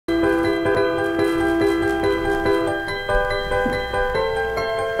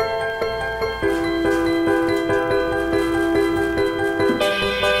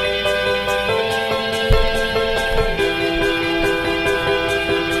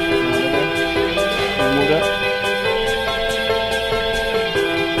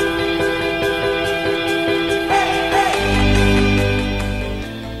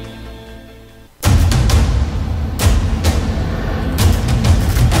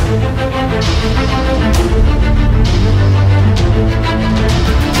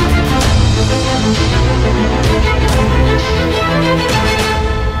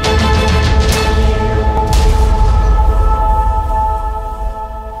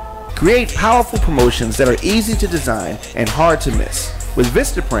Create powerful promotions that are easy to design and hard to miss. With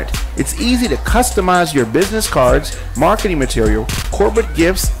Vistaprint, it's easy to customize your business cards, marketing material, corporate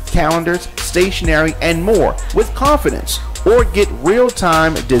gifts, calendars, stationery, and more with confidence, or get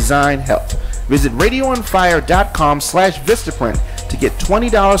real-time design help. Visit radioonfire.com/Vistaprint to get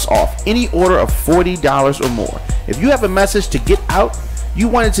 $20 off any order of $40 or more. If you have a message to get out, you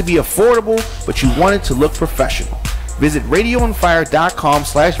want it to be affordable, but you want it to look professional. Visit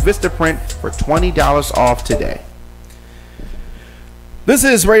radioonfire.com/Vistaprint for $20 off today. This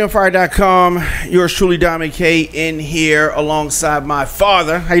is radioonfire.com. Yours truly, Dominic K, in here alongside my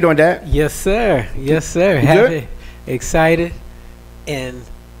father. How you doing, Dad? Yes, sir. Yes, sir. You Happy, good? excited, and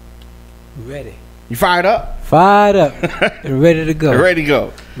ready. You fired up? Fired up and ready to go. Ready to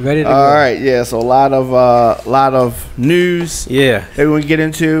go. Ready to go. All right, yeah. So a lot of news. Yeah. That we get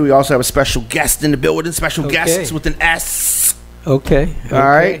into. We also have a special guest in the building. Special guests with an S. Okay. All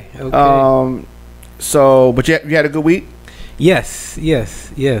right. Okay. So, but you had a good week. Yes. I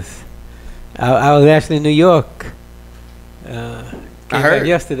was actually in New York. I heard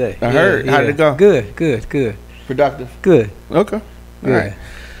yesterday. I heard. How did it go? Good. Productive. Good. Okay. Good.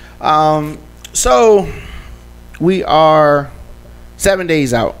 All right. So we are 7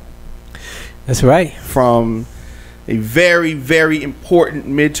 days out. That's right. From a very, very important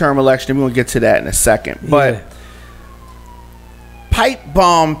midterm election. We're gonna get to that in a second. But pipe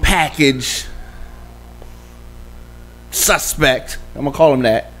bomb package suspect, I'm gonna call him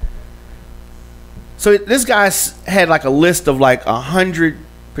that. So this guy's had like a list of like 100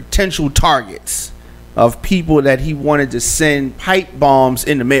 potential targets of people that he wanted to send pipe bombs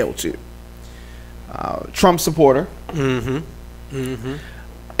in the mail to. Trump supporter.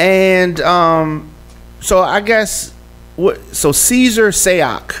 And so I guess so Caesar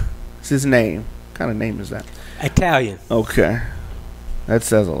Sayoc is his name. What kind of name is that? Italian. Okay. That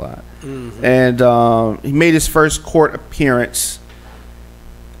says a lot. And he made his first court appearance.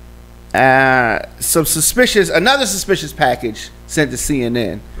 Another suspicious package sent to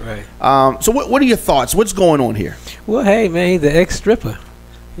CNN. Right. So what are your thoughts? What's going on here? Well, hey man, he's the ex-stripper.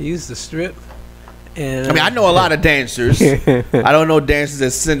 He used to strip. And I mean, I know a lot of dancers. I don't know dancers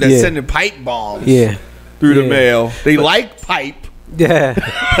that sending pipe bombs through the mail. They like pipe. Yeah.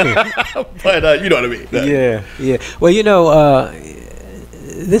 But you know what I mean. Yeah. Well,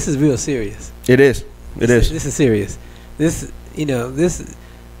 this is real serious. It is. This is serious. This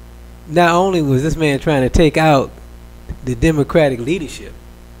not only was this man trying to take out the Democratic leadership,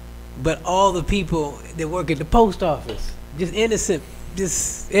 but all the people that work at the post office, just innocent,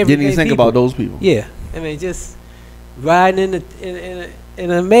 just everyday Didn't even think people. about those people. Yeah, I mean, just riding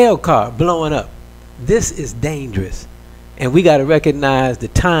in a mail car, blowing up. This is dangerous, and we got to recognize the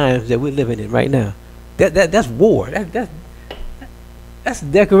times that we're living in right now. That's war. That's a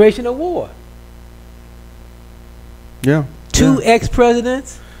declaration of war. Yeah. Two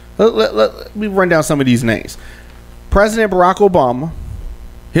ex-presidents. Let me run down some of these names. President Barack Obama,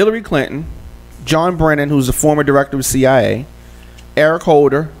 Hillary Clinton, John Brennan, who's the former director of CIA, Eric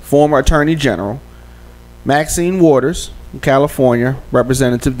Holder, former attorney general, Maxine Waters from California,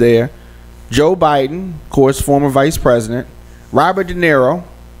 representative there, Joe Biden, of course, former vice president, Robert De Niro,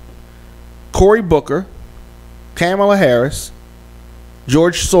 Cory Booker, Kamala Harris,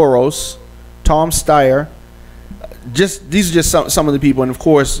 George Soros, Tom Steyer. These are just some of the people, and of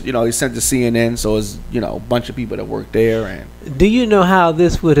course, he sent to CNN, so it's a bunch of people that work there. And do you know how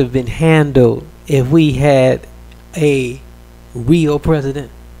this would have been handled if we had a real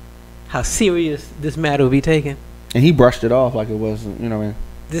president? How serious this matter would be taken? And he brushed it off like it wasn't.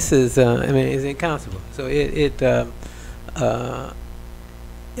 This is, it's inconceivable. So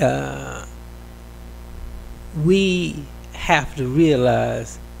we have to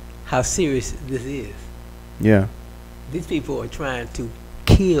realize how serious this is. Yeah. These people are trying to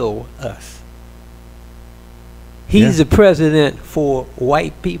kill us. He's the president for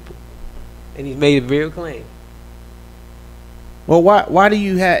white people, and he's made a very claim. Well, why do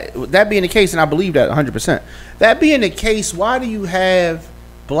you have that being the case? And I believe that 100%. That being the case, why do you have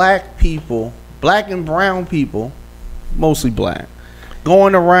black people, black and brown people, mostly black,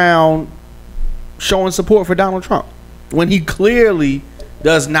 going around showing support for Donald Trump when he clearly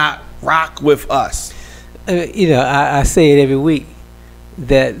does not rock with us? I say it every week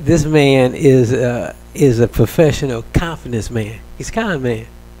that this man is a professional confidence man. He's a con man.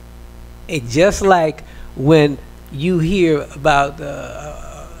 And just like when you hear about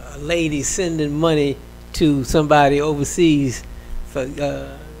a lady sending money to somebody overseas for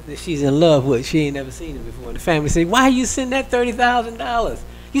that she's in love with, she ain't never seen him before. The family say, "Why you send that $30,000?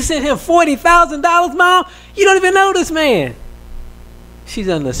 You sent him $40,000, Mom? You don't even know this man." She's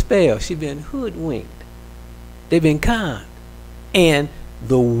under a spell. She's been hoodwinked. They've been conned. And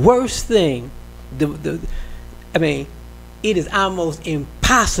the worst thing, I mean, it is almost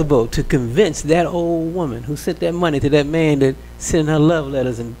impossible to convince that old woman who sent that money to that man that sent her love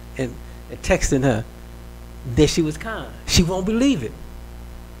letters and texting her that she was conned. She won't believe it.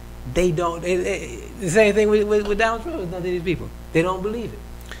 They don't. The same thing with Donald Trump. It's not these people. They don't believe it.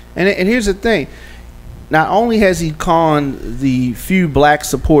 And here's the thing. Not only has he conned the few black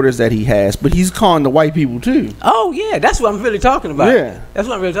supporters that he has, but he's conned the white people too. Oh yeah, that's what I'm really talking about. Yeah, that's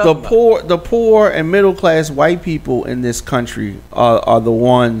what I'm really talking about. The poor and middle class white people in this country are the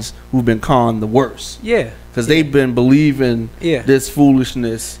ones who've been conned the worst. Yeah, because they've been believing this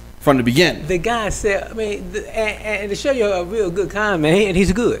foolishness from the beginning. The guy said, I mean, and to show you a real good con man, and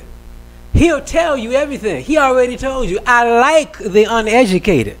he's good. He'll tell you everything. He already told you. I like the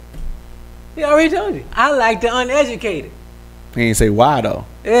uneducated. He already told you. I like the uneducated. He ain't say why though.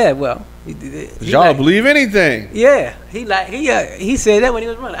 Yeah, well, y'all believe anything. Yeah, he said that when he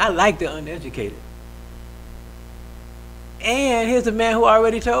was running. I like the uneducated. And here's a man who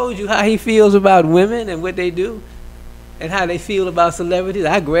already told you how he feels about women and what they do, and how they feel about celebrities.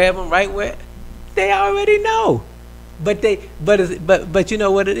 I grab them right where they already know. But you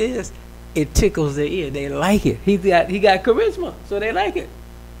know what it is? It tickles their ear. They like it. He got charisma, so they like it.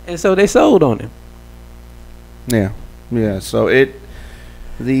 And so they sold on him. Yeah. So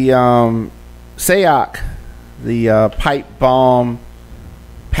the SAOC, the pipe bomb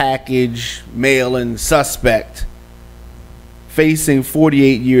package mail-in suspect, facing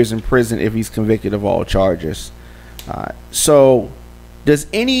 48 years in prison if he's convicted of all charges. So, does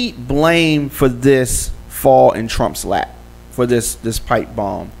any blame for this fall in Trump's lap for this pipe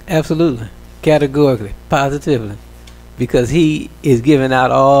bomb? Absolutely, categorically, positively. Because he is giving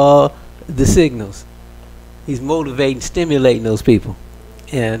out all the signals. He's motivating, stimulating those people.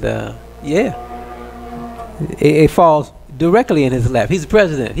 And, it falls directly in his lap. He's the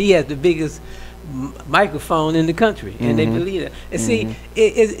president. He has the biggest microphone in the country. And they believe it. And see,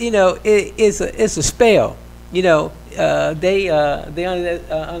 it's a spell. They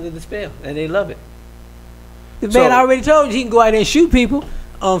under the spell. And they love it. The man already told you he can go out there and shoot people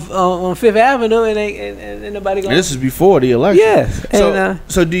on Fifth Avenue, and nobody going. This is before the election. Yes.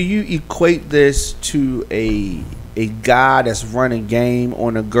 So do you equate this to a guy that's running game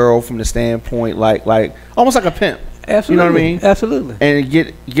on a girl from the standpoint like almost like a pimp? Absolutely. You know what I mean? Absolutely. And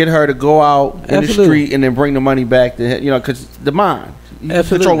get her to go out in the street and then bring the money back to because the mind.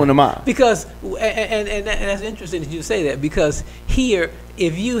 Controlling the mind. Because and that's interesting that you say that, because here,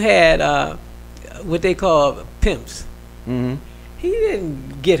 if you had what they call pimps. He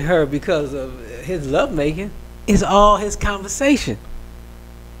didn't get her because of his lovemaking. It's all his conversation.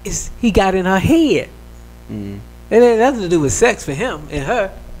 He got in her head. It had nothing to do with sex for him and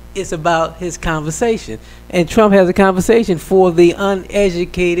her. It's about his conversation. And Trump has a conversation for the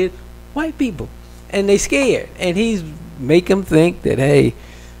uneducated white people. And they scared. And he's make them think that, hey,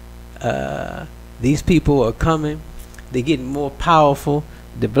 these people are coming. They're getting more powerful.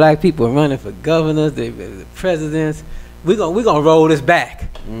 The black people are running for governors, the presidents. We're gonna roll this back.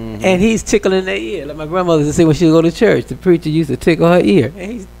 And he's tickling their ear. Like my grandmother used to say when she would go to church, the preacher used to tickle her ear.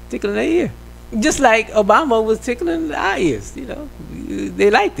 And he's tickling their ear. Just like Obama was tickling our ears,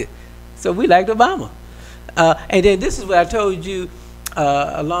 They liked it. So we liked Obama. And then this is what I told you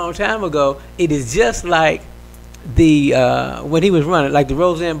a long time ago. It is just like when he was running, like the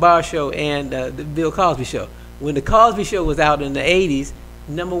Roseanne Barr show and the Bill Cosby show. When the Cosby show was out in the 80s,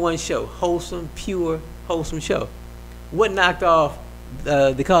 #1 show, wholesome, pure, wholesome show. What knocked off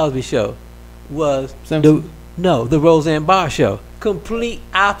the Cosby show was the Roseanne Barr show. Complete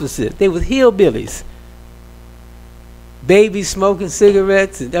opposite. They was hillbillies. Babies smoking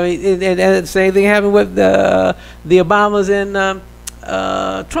cigarettes. And the same thing happened with the Obamas and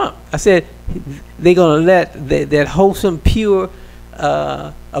Trump. I said they're gonna let that wholesome, pure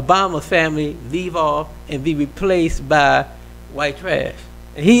Obama family leave off and be replaced by white trash.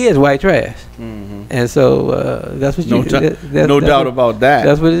 He is white trash, and so that's what no doubt about that.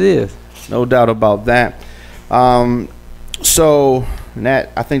 That's what it is. No doubt about that. So Nat,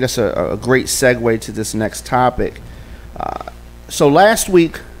 I think that's a great segue to this next topic. So last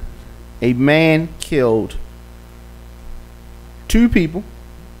week, a man killed 2 people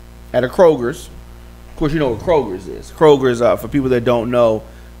at a Kroger's. Of course, you know what Kroger's is. Kroger's, for people that don't know,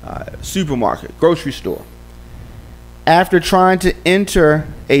 supermarket, grocery store. After trying to enter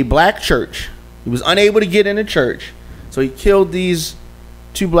a black church, he was unable to get in the church, so he killed these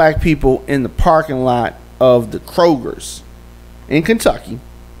 2 black people in the parking lot of the Kroger's in Kentucky.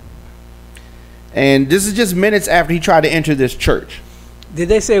 And this is just minutes after he tried to enter this church. Did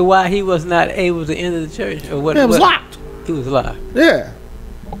they say why he was not able to enter the church, or what? Yeah, it was locked. He was locked. Yeah,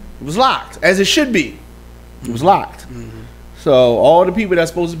 it was locked, as it should be. It was locked. Mm-hmm. So all the people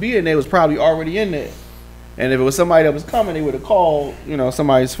that's supposed to be in there was probably already in there. And if it was somebody that was coming, they would have called,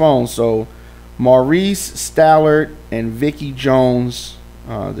 somebody's phone. So Maurice Stallard and Vicky Jones,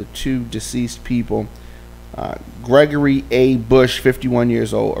 the two deceased people. Gregory A. Bush, 51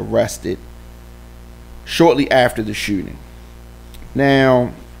 years old, arrested shortly after the shooting.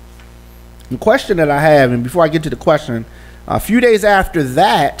 Now, the question that I have, and before I get to the question, a few days after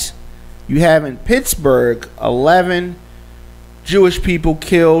that, you have in Pittsburgh 11 Jewish people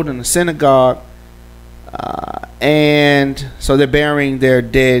killed in a synagogue, and so they're burying their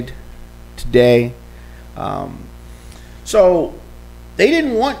dead today. So they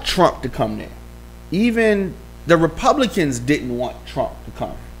didn't want Trump to come there. Even the Republicans didn't want Trump to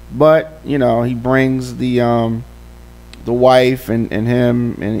come, but he brings the wife and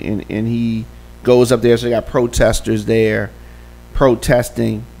him, and he goes up there. So they got protesters there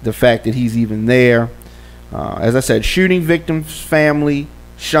protesting the fact that he's even there. As I said, shooting victim's family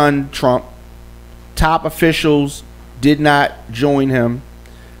shunned Trump. Top officials did not join him.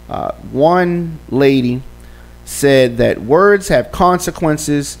 One lady said that words have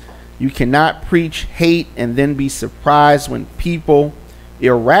consequences. You cannot preach hate and then be surprised when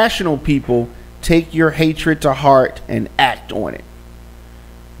irrational people, take your hatred to heart and act on it.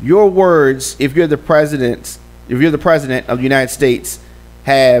 Your words, if you're the president of the United States,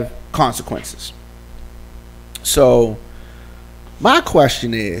 have consequences. So my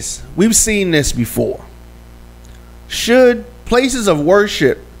question is, we've seen this before. Should places of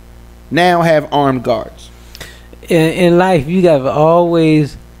worship now have armed guards? In life, you got to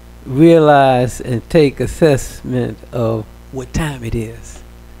always realize and take assessment of what time it is.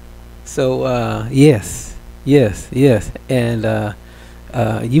 So yes, and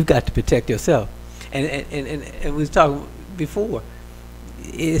you've got to protect yourself. And we was talking before.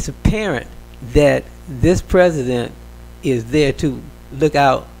 It's apparent that this president is there to look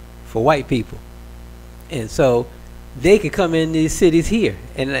out for white people, and so they could come in these cities here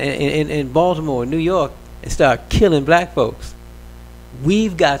and in Baltimore, New York, and start killing black folks.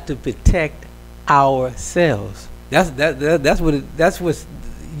 We've got to protect ourselves. That's what's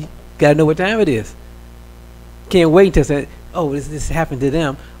you gotta know what time it is. Can't wait until say, oh, this happened to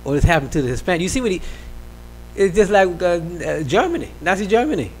them, or this happened to the Hispanic. You see what it's just like Germany, Nazi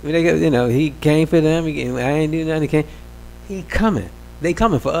Germany. When they he came for them. I ain't do nothing. He coming. They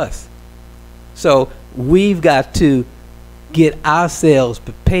coming for us. So we've got to get ourselves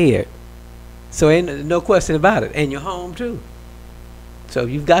prepared. So ain't no question about it. And your home too. So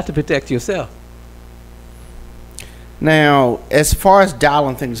you've got to protect yourself. Now, as far as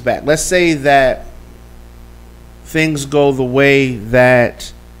dialing things back, let's say that things go the way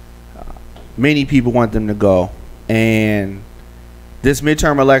that many people want them to go, and this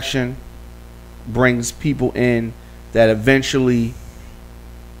midterm election brings people in that eventually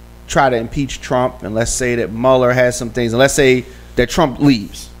try to impeach Trump, and let's say that Mueller has some things, and let's say that Trump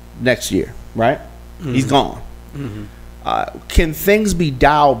leaves next year, right? Mm-hmm. He's gone. Mm-hmm. Can things be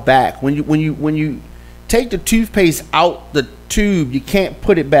dialed back? When you take the toothpaste out the tube, you can't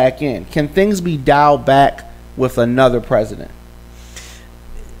put it back in. Can things be dialed back with another president?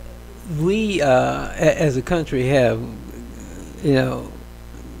 We, as a country, have,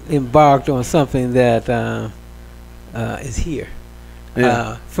 embarked on something that is here.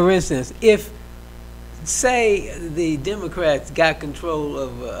 Yeah. For instance, if, say, the Democrats got control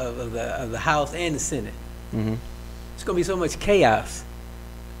of the House and the Senate, mm-hmm. It's going to be so much chaos.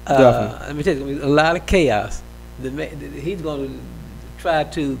 Let me tell you, it's going to be a lot of chaos. He's going to try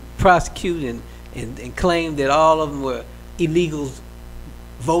to prosecute and claim that all of them were illegals,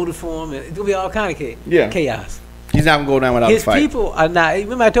 voted for him. It's going to be all kind of chaos. He's not going to go down without a fight. His people are not.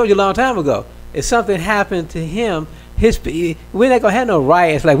 Remember I told you a long time ago, if something happened to him, we're not going to have no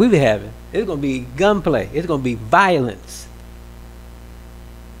riots like we be having. It's going to be gunplay. It's going to be violence.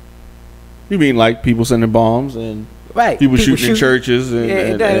 You mean like people sending bombs and people shooting in churches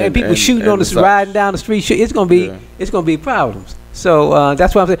and people shooting on the riding down the street? It's going to be problems. So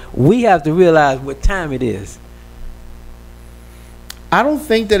that's why I'm saying we have to realize what time it is. I don't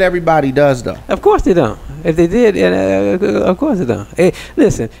think that everybody does, though. Of course they don't. If they did, of course they don't.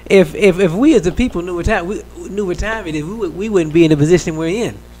 Listen, if we as the people knew what time it is, we wouldn't be in the position we're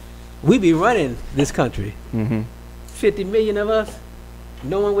in. We'd be running this country. Mm-hmm. 50 million of us,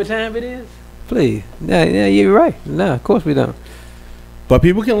 knowing what time it is. Please, yeah, you're right. No, of course we don't. But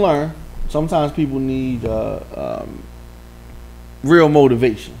people can learn. Sometimes people need real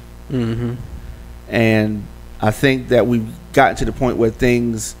motivation. Mm-hmm. And I think that we've gotten to the point where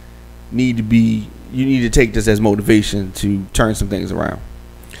things need to be. You need to take this as motivation to turn some things around.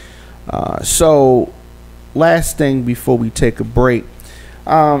 So, last thing before we take a break,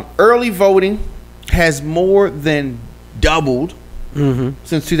 early voting has more than doubled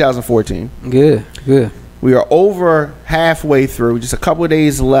since 2014. Good, good. We are over halfway through, just a couple of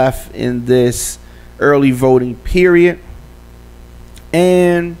days left in this early voting period,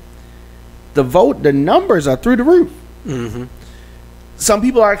 and the numbers are through the roof. Some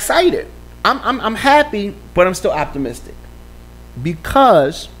people are excited. I'm happy, but I'm still optimistic,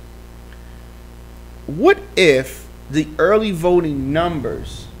 because what if the early voting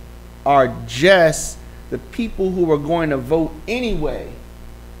numbers are just the people who are going to vote anyway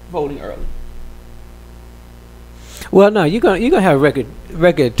voting early? Well, no, you're gonna have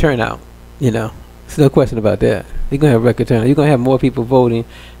record turnout. You know, there's no question about that. You're gonna have record turnout. You're gonna have more people voting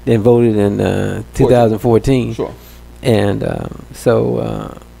than voted in 2014. Sure. And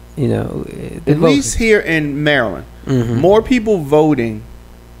you know, at least here in Maryland, more people voting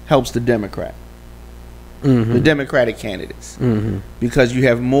helps the Democrat, the Democratic candidates, because you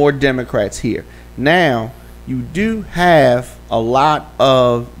have more Democrats here. Now, you do have a lot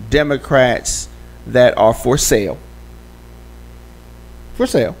of Democrats that are for sale. For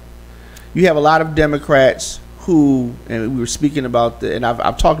sale. You have a lot of Democrats who, and we were speaking about and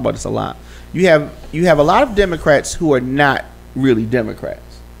I've talked about this a lot. You have a lot of Democrats who are not really Democrats.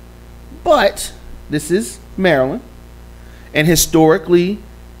 But this is Maryland, and historically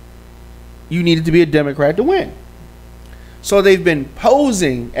you needed to be a Democrat to win. So they've been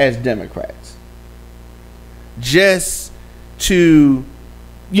posing as Democrats just to,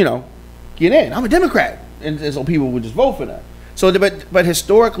 you know, get in. I'm a Democrat, and so people would just vote for them. So, but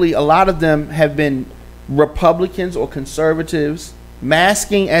historically, a lot of them have been Republicans or conservatives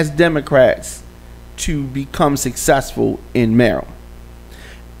masking as Democrats to become successful in Maryland.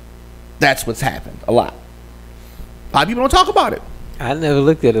 That's what's happened a lot. A lot of people don't talk about it. I never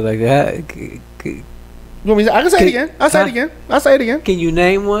looked at it like that. You want me to, I can say it again. I'll say it again. I'll say it again. Can you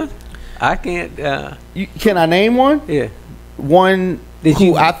name one? I can't. Can I name one? Yeah. One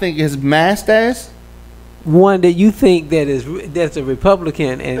who I think is masked as? One that you think that's a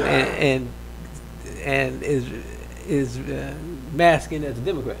Republican and is masking as a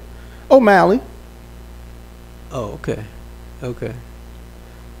Democrat. O'Malley. Oh, okay.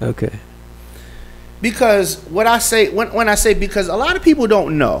 Because what I say when I say, because a lot of people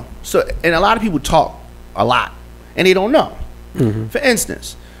don't know, so, and a lot of people talk a lot and they don't know. For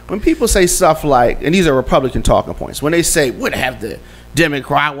instance, when people say stuff like, and these are Republican talking points, when they say, "What have the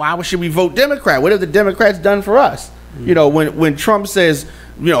Democrat? Why should we vote Democrat? What have the Democrats done for us?" You know, when Trump says,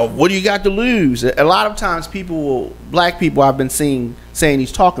 you know, "What do you got to lose?" A lot of times black people I've been saying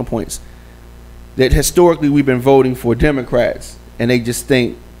these talking points that historically we've been voting for Democrats, and they just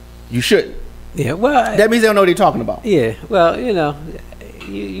think you shouldn't. Yeah, well, that means they don't know what they're talking about. Yeah, well, you know,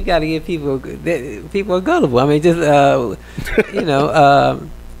 you got to give people are gullible. I mean, just you know,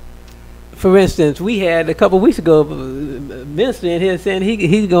 for instance, we had a couple of weeks ago a minister in here saying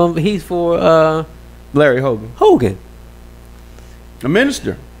he's for Larry Hogan. Hogan, a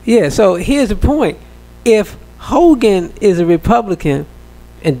minister. Yeah. So here's the point: if Hogan is a Republican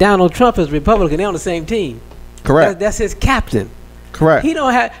and Donald Trump is a Republican, they're on the same team. Correct. That's his captain. Correct. He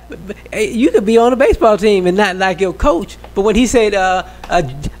don't have. You could be on a baseball team and not like your coach, but when he said,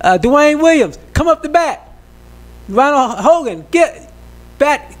 "Dwayne Williams, come up to bat," Ronald Hogan, get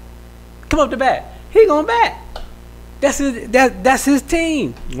bat, come up to bat, he gonna bat. That's his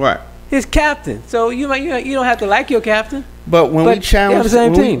team. Right. His captain. So you don't have to like your captain. But when we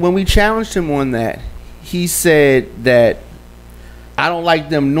challenged him on that, he said that I don't like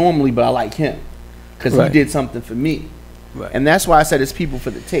them normally, but I like him because he did something for me. Right. And that's why I said it's people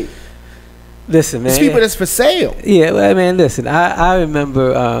for the tape. Listen, man. It's people that's for sale. Yeah, well, man, listen. I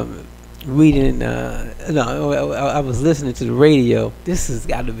remember reading. I was listening to the radio. This has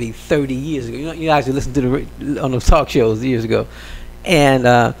got to be 30 years ago. You actually listened to on those talk shows years ago, and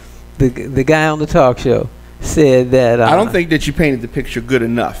the guy on the talk show said that I don't think that you painted the picture good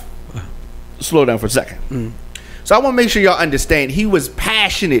enough. Slow down for a second. So I want to make sure y'all understand. He was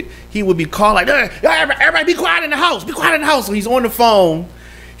passionate. He would be calling, like, "Everybody be quiet in the house. Be quiet in the house." So he's on the phone.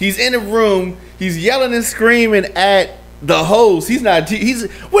 He's in the room. He's yelling and screaming at the host. He's not.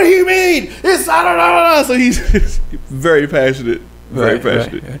 What do you mean? It's I don't know. So he's very passionate. Very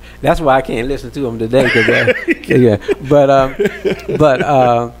passionate. Right. That's why I can't listen to him today. Yeah.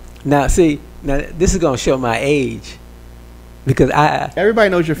 But now see, this is gonna show my age because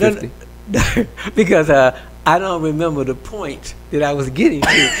everybody knows you're 50. Because I don't remember the point that I was getting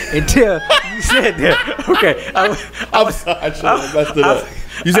to until you said that. Okay. I'm sorry, I should have messed it up.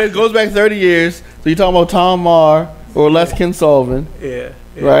 You said it goes back 30 years, so you're talking about Tom Marr or Les Kinsolvin. Yeah.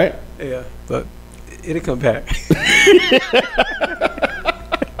 Right? Yeah. But it'll come back.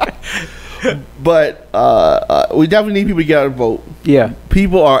 But we definitely need people to get out and vote. Yeah.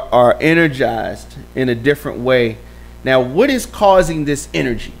 People are energized in a different way. Now, what is causing this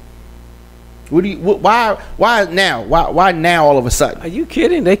energy? Why now? Why now all of a sudden? Are you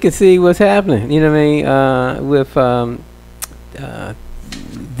kidding? They can see what's happening. You know what I mean? With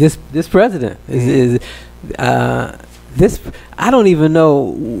this president is this. I don't even know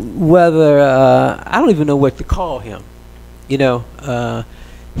whether I don't even know what to call him. You know,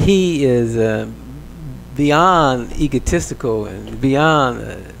 he is beyond egotistical and beyond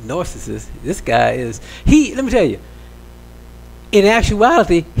narcissist. This guy is. Let me tell you. In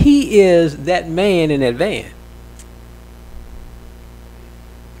actuality, he is that man in that van.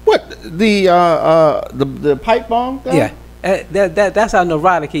 What the pipe bomb guy? Yeah, that's how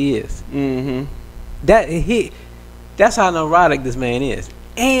neurotic he is. Mm-hmm. That's how neurotic this man is,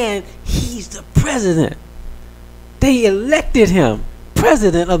 and he's the president. They elected him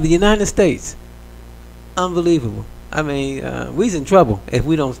president of the United States. Unbelievable. I mean, we's in trouble if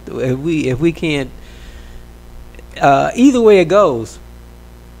we don't. If we can't. Either way it goes,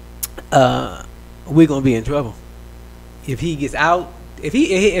 we're gonna be in trouble. If he gets out, if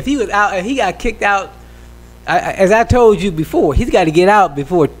he was out, if he got kicked out, as I told you before, he's got to get out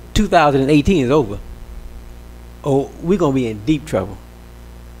before 2018 is over, or we're gonna be in deep trouble.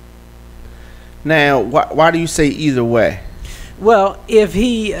 Now, why do you say either way? Well, if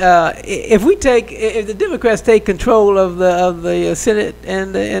the Democrats take control of the Senate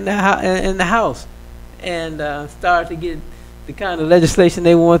and the House, and start to get the kind of legislation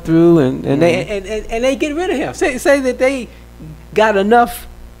they want through, and they get rid of him. Say that they got enough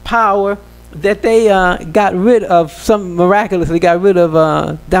power that they miraculously got rid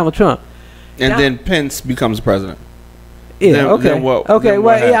of Donald Trump, and then Pence becomes president. Yeah.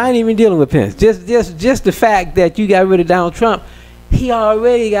 I ain't even dealing with Pence. Just the fact that you got rid of Donald Trump, he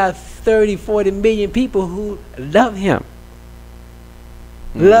already got 30-40 million people who love him.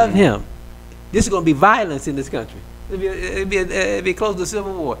 Love him. This is going to be violence in this country. It'll be close to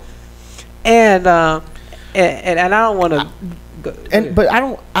civil war, and I don't want to. But I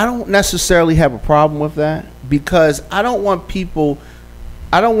don't necessarily have a problem with that, because I don't want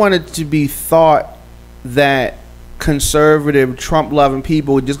it to be thought that conservative Trump-loving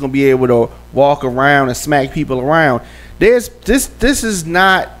people are just going to be able to walk around and smack people around. This is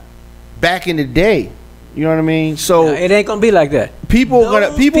not back in the day. You know what I mean? So no, it ain't gonna be like that. People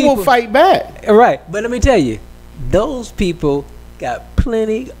will fight back. Right. But let me tell you, those people got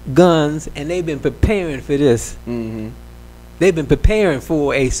plenty guns, and they've been preparing for this. Mm-hmm. They've been preparing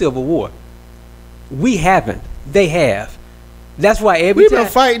for a civil war. We haven't. They have. That's why we've been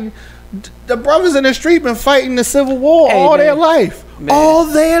fighting. The brothers in the street been fighting the Civil War all their life. Man. All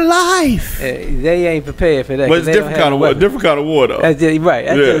their life. They ain't prepared for that. But it's different kind of war. Different kind of war, though. That's just, right.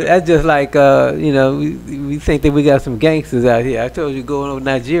 That's just like we think that we got some gangsters out here. I told you going over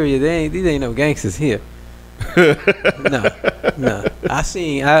Nigeria, these ain't no gangsters here. No.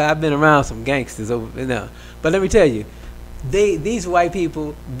 I've been around some gangsters over. No, but let me tell you, these white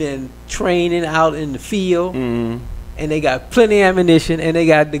people been training out in the field. Mm-hmm. And they got plenty of ammunition, and they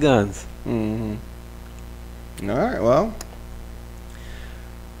got the guns. Mm-hmm. All right, well,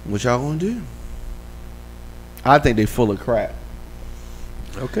 what y'all gonna do? I think they full of crap.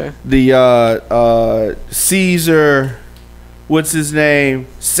 Okay. The Caesar, what's his name?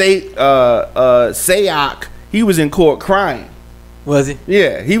 Sayoc. He was in court crying. Was he?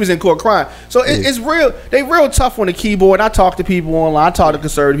 Yeah, he was in court crying. So it's real. They real tough on the keyboard. I talk to people online. I talk to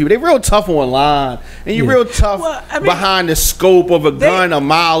conservative people. They real tough online, and you're real tough behind the scope of a gun a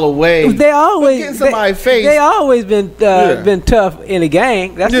mile away. They always getting somebody's face. They always been tough in a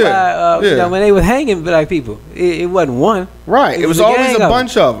gang. That's why when they was hanging black people, it wasn't one. Right. It was always a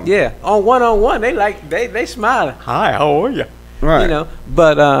bunch of them. Yeah. On one, they smiling. Hi, how are you? Right.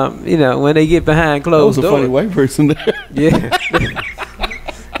 But when they get behind closed doors. That was a funny white person there.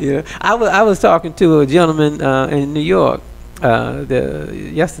 Yeah. I was talking to a gentleman in New York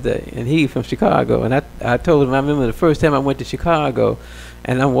yesterday, and he from Chicago, and I told him I remember the first time I went to Chicago,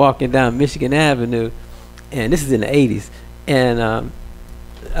 and I'm walking down Michigan Avenue, and this is in the 80s, and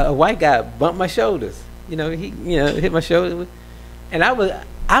a white guy bumped my shoulders. He hit my shoulder, and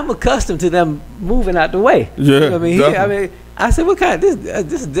I'm accustomed to them moving out the way. Yeah, I said, what kind of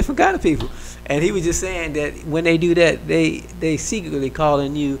this is a different kind of people. And he was just saying that when they do that, they secretly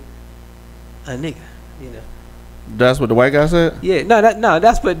calling you a nigga. You know. That's what the white guy said? Yeah,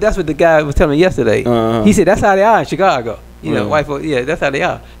 that's what the guy was telling me yesterday. He said that's how they are in Chicago. You know, white folks, yeah, that's how they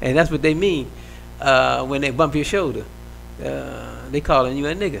are. And that's what they mean when they bump your shoulder. They calling you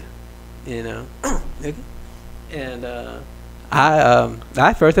a nigga. You know. Nigga. And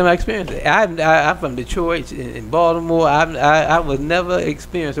I first time I experienced it. I'm from Detroit in Baltimore. I was never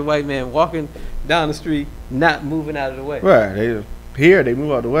experienced a white man walking down the street not moving out of the way. Right. They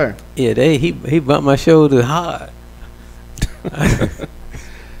move out of the way. Yeah, he bumped my shoulder hard.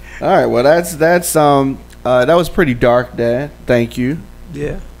 All right. Well, that was pretty dark, Dad. Thank you.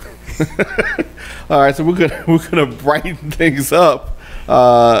 Yeah. All right. So we're gonna brighten things up.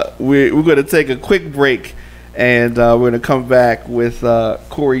 We're gonna take a quick break, and we're gonna come back with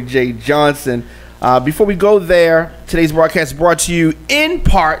Corey J. Johnson. Before we go there, today's broadcast is brought to you in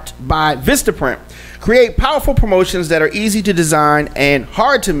part by Vistaprint. Create powerful promotions that are easy to design and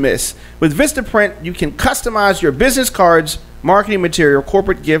hard to miss. With Vistaprint, you can customize your business cards, marketing material,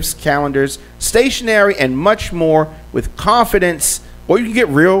 corporate gifts, calendars, stationery, and much more with confidence, or you can get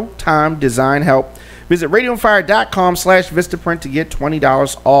real-time design help. Visit radioonfire.com/Vistaprint to get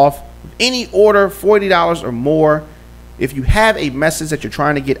 $20 off any order, $40 or more. If you have a message that you're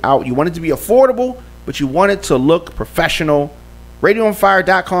trying to get out, you want it to be affordable, but you want it to look professional,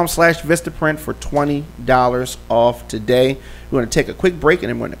 radioonfire.com/Vistaprint for $20 off today. We're going to take a quick break, and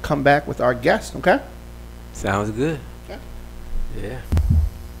then we're going to come back with our guest, okay? Sounds good. Okay. Yeah.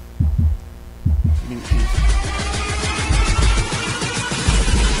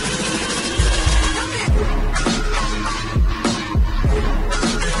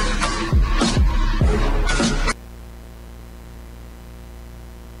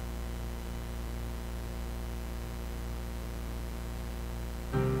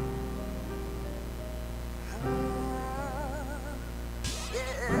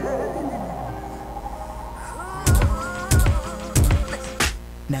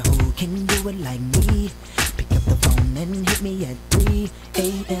 Now who can do it like me? Pick up the phone and hit me at 3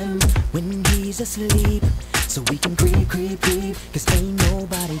 a.m. when he's asleep, so we can creep, cause ain't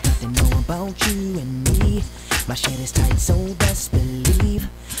nobody got to know about you and me. My shit is tight, so best believe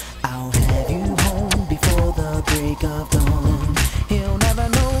I'll have you home before the break of dawn. He'll never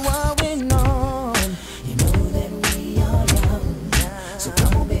know what went on. You know that we are young, so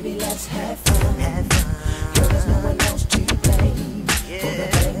come on baby, let's have fun. Girl, there's no one else to blame for the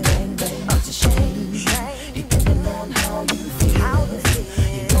bang, bang, bang. It's a shame, depending on how you feel.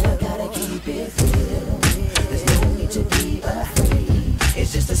 You know I gotta keep it real. There's no need to be afraid.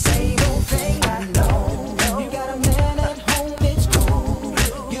 It's just the same old thing, I know. You got a man at home, it's cool.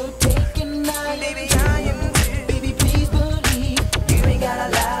 You're taking night, baby, I am too. Baby, please believe you ain't got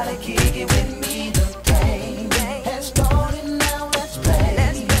a lot to kick it with me. The game has started, now let's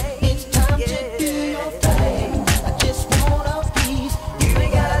play. It's time to do your thing. I just want a piece. You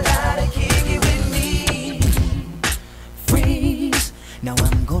ain't got a lot to kick it with me. Freeze. Now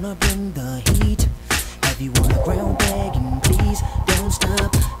I'm gonna bring the heat. Have you on the ground begging, please? Don't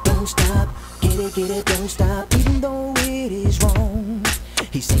stop, don't stop. Get it, don't stop. Even though it is wrong,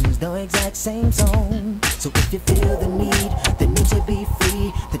 he sings the exact same song. So if you feel the need to be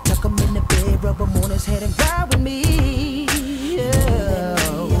free, then tuck him in the bed, rub him on his head and ride with me. Yeah.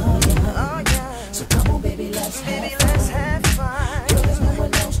 So come on baby, let's have fun. Girl, there's no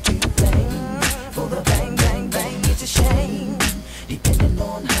one else to blame for the bang, bang, bang. It's a shame, depending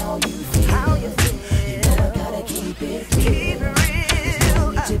on how you feel. You know I gotta keep it real. There's no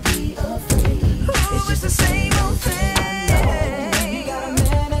need to be afraid. It's just the same old thing. You got a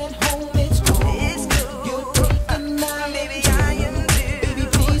man at home, it's cool. You're taking night, baby, I am too. Baby,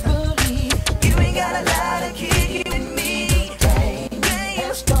 please believe you ain't got a lot to kick it with me. Game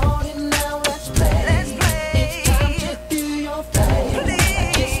has started, now let's play. It's time to do your thing.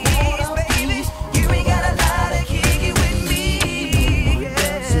 I just want a piece. You ain't got a lot to kick it with me.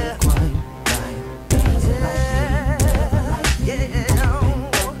 Does it quite right? Does it like you?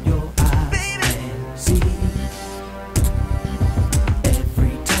 Open your eyes and see.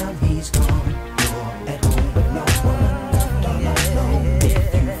 Every time he's gone, you're at home with no one. Don't I know if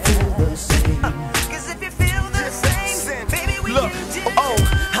you feel the same? Cause if you feel the same, baby, we Look, can do oh,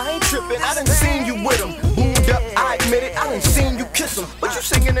 I ain't tripping, I done seen you with him. Boomed up, I admit it, I done seen you kiss him. But you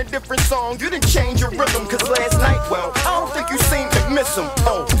singing a different song, you didn't change your rhythm. Cause last night, well, I don't think you seemed to miss him.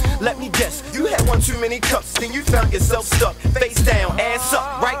 Oh, let me guess, you had one too many cups, then you found yourself stuck, face down, ass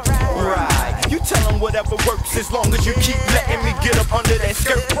up, right? Right. You tell him whatever works, as long as you keep letting me get up under that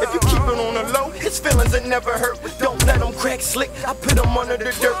skirt. If you keep it on the low, his feelings will never hurt. Don't let him crack slick, I put him under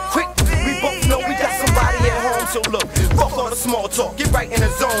the dirt quick. We both know we got somebody at home, so look, fuck all the small talk, get right in the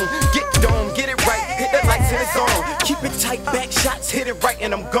zone, get dome, get it right, hit that tight back shots, hit it right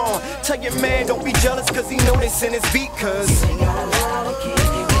and I'm gone. Tell your man don't be jealous cause he know this in his beat cause You got a lot of kick it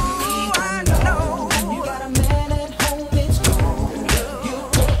with me, I know. You got a man at home, it's gone. You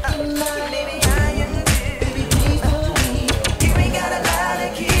put the night, baby, I am good. Baby, please believe. You got a lot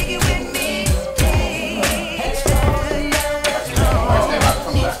of kick it with me. It's time now,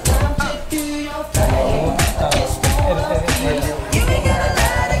 it's time to do your thing. It's time. You got a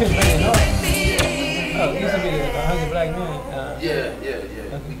lot of kick it with me. Oh, used to be the 100 Black Men. Yeah.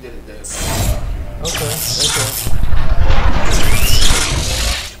 We did it there. Okay.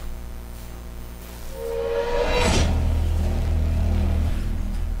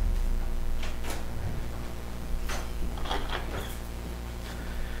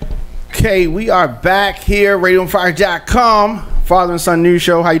 Okay, we are back here, Radioonfire.com, father and son news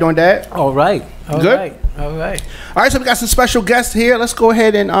show. How you doing, Dad? All right. Good? All right. All right, so we got some special guests here. Let's go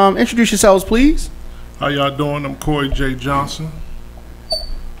ahead and introduce yourselves, please. How y'all doing? I'm Corey J. Johnson.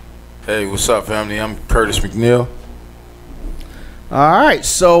 Hey, what's up, family? I'm Curtis McNeil. All right,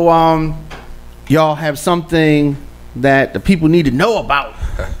 so y'all have something that the people need to know about.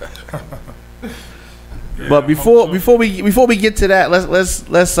 But before we get to that, let's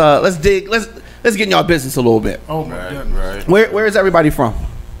get in y'all business a little bit. Oh my goodness. Right. Where is everybody from?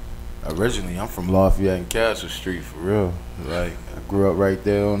 Originally, I'm from Lafayette and Castle Street, for real. Like, I grew up right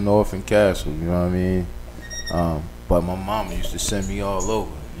there on North and Castle, you know what I mean? But my mama used to send me all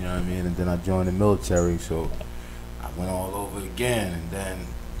over, you know what I mean? And then I joined the military, so I went all over again, and then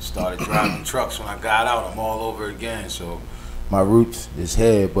started driving trucks when I got out. I'm all over again, so my roots is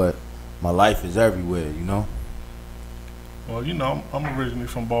here, but my life is everywhere, you know? Well, you know, I'm originally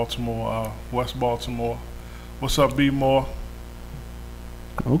from Baltimore, West Baltimore. What's up, B Moore?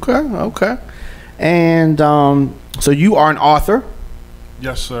 Okay. And so you are an author.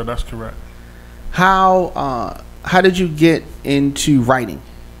 Yes, sir, that's correct. How did you get into writing?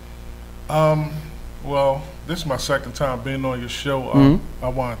 Well, this is my second time being on your show. I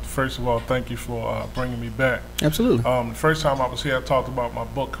want to, first of all, thank you for bringing me back. Absolutely. The first time I was here, I talked about my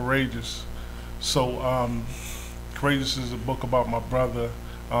book, Courageous. So, Courageous is a book about my brother.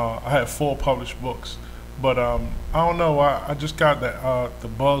 I had 4 published books, but I don't know. I just got the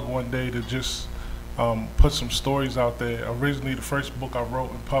bug one day to just put some stories out there. Originally, the first book I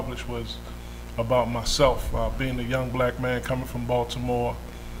wrote and published was about myself, being a young black man coming from Baltimore,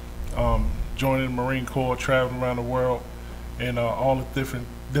 joining the Marine Corps, traveling around the world, and all the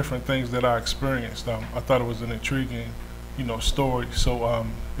different things that I experienced. I thought it was an intriguing, story. So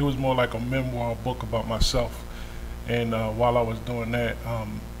it was more like a memoir book about myself. And while I was doing that,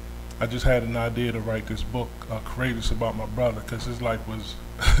 I just had an idea to write this book, Courageous, about my brother, because his life was,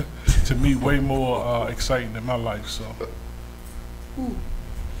 to me, way more exciting than my life. So.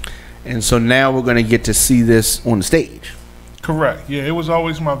 And so now we're going to get to see this on the stage. Correct. Yeah, it was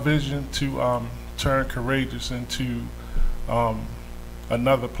always my vision to turn Courageous into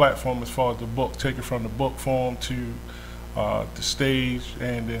another platform as far as the book, take it from the book form to the stage,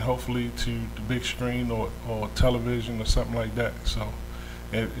 and then hopefully to the big screen or television or something like that. So,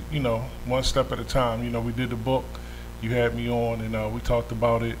 one step at a time. We did the book, you had me on, and we talked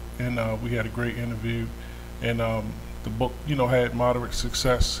about it, and we had a great interview, and the book, had moderate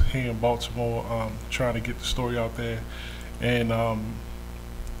success here in Baltimore, trying to get the story out there. And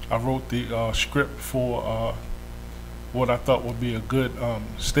I wrote the script for what I thought would be a good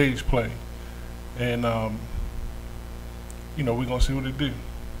stage play. And, we're going to see what it do.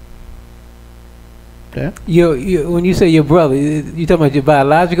 Yeah. When you say your brother, you talking about your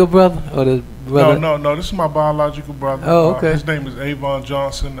biological brother or the brother? No. This is my biological brother. Oh, okay. His name is Avon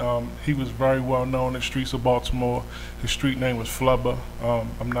Johnson. He was very well known in the streets of Baltimore. His street name was Flubber.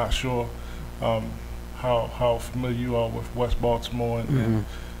 I'm not sure how familiar you are with West Baltimore, and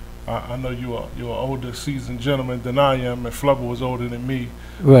I know you're an older, seasoned gentleman than I am, and Flubber was older than me.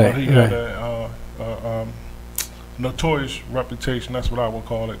 Right. He had a notorious reputation. That's what I would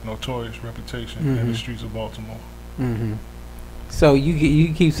call it, notorious reputation in the streets of Baltimore. So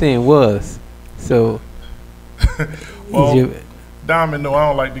you keep saying was. So. Well, Diamond, no, I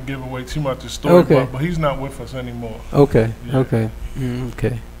don't like to give away too much of the story, Okay. but he's not with us anymore. Okay. Yeah. Okay.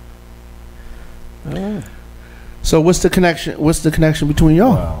 Okay. All right. So what's the connection? What's the connection between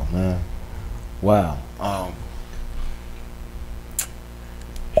y'all? Wow, man. Wow.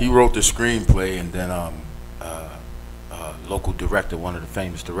 He wrote the screenplay, and then local director, one of the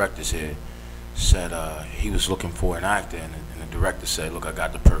famous directors here, said he was looking for an actor, and the director said, "Look, I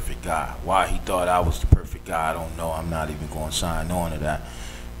got the perfect guy." Why he thought I was the perfect guy, I don't know. I'm not even going to sign on to that,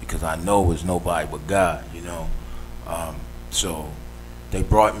 because I know it's nobody but God, So they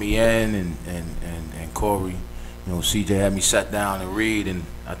brought me in, and Corey, You know, CJ had me sat down and read, and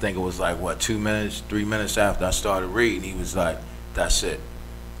I think it was like, what, 2 minutes, 3 minutes after I started reading, he was like, that's it.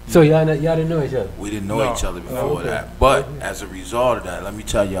 So y'all didn't know each other? We didn't know No. each other before Oh, okay. that. But as a result of that, let me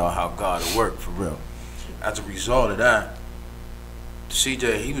tell y'all how God will work for real. As a result of that,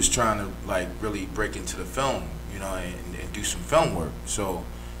 CJ, he was trying to like really break into the film, you know, and do some film work. So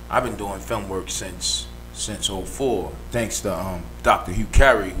I've been doing film work since '04, thanks to Dr. Hugh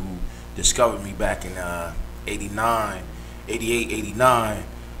Carey, who discovered me back in 88, 89,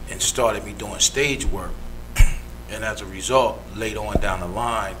 and started me doing stage work. And as a result, later on down the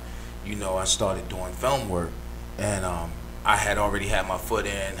line, you know, I started doing film work, and I had already had my foot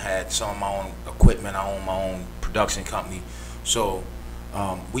in, had some of my own equipment, I own my own production company. So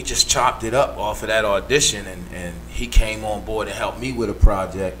we just chopped it up off of that audition, and he came on board and helped me with a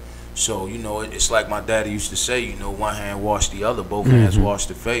project. So, you know, it's like my daddy used to say, you know, one hand wash the other, both hands wash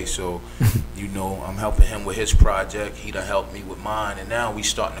the face. So, you know, I'm helping him with his project. He done helped me with mine. And now we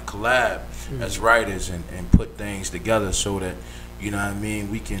starting to collab as writers and put things together so that, you know what I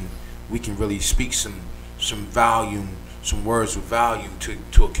mean, we can really speak some volume, some words with volume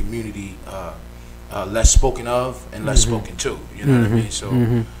to a community less spoken of and less spoken to. You know what I mean? So,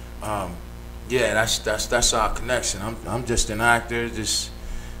 yeah, that's our connection. I'm just an actor, just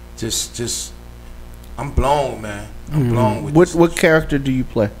I'm blown, man. I'm blown with this. What character do you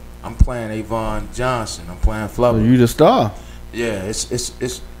play? I'm playing Avon Johnson. I'm playing Flubber. You the star. Yeah,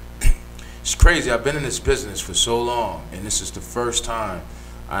 it's crazy. I've been in this business for so long, and this is the first time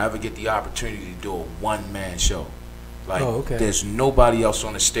I ever get the opportunity to do a one-man show. Like, there's nobody else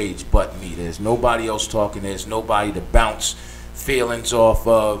on the stage but me. There's nobody else talking. There's nobody to bounce feelings off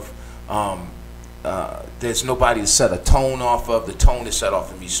of. There's nobody to set a tone off of. The tone is set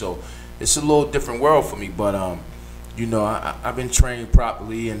off of me. So it's a little different world for me. But, you know, I've been trained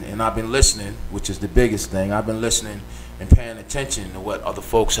properly, and I've been listening, which is the biggest thing. I've been listening and paying attention to what other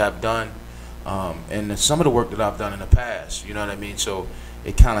folks have done, and some of the work that I've done in the past. You know what I mean? So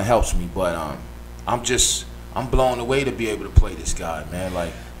it kind of helps me. But I'm blown away to be able to play this guy, man.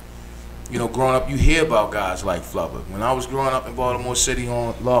 Like, you know, growing up, you hear about guys like Flubber. When I was growing up in Baltimore City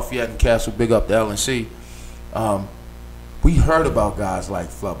on Lafayette and Castle, big up to LNC, we heard about guys like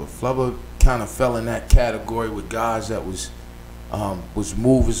Flubber. Flubber kind of fell in that category with guys that was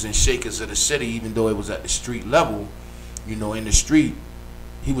movers and shakers of the city, even though it was at the street level. You know, in the street,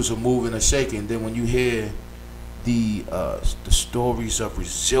 he was a mover and a shaker. And then when you hear the stories of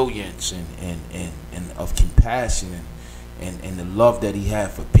resilience and of compassion and the love that he had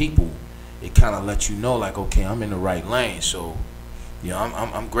for people, it kind of lets you know, like, okay, I'm in the right lane. So, you know,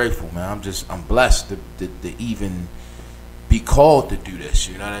 I'm grateful, man. I'm blessed to even be called to do this.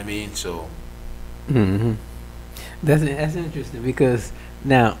 You know what I mean? So, that's interesting, because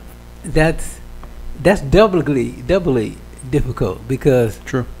now that's doubly difficult, because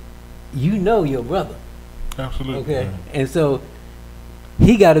True. you know your brother. Absolutely. Okay, and so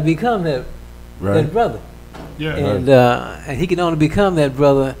he got to become that brother. Yeah. And he can only become that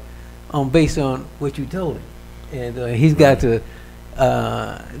brother based on what you told him, and he's got to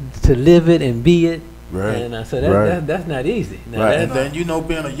live it and be it. Right. And so that's not easy. Now, right. And then, you know,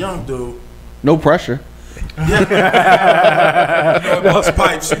 being a young dude. No pressure. Yeah. You know, bust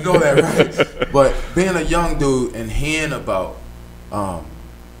pipes, you know that, right? But being a young dude and hearing about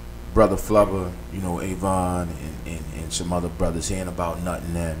Brother Flubber, you know, Avon and some other brothers, hearing about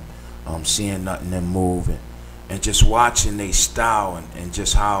Nothing Them, seeing Nothing Them move, and just watching their style and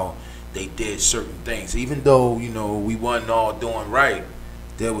just how they did certain things. Even though, you know, we wasn't all doing right,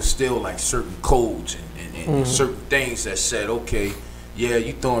 there was still like certain codes and certain things that said, okay, yeah,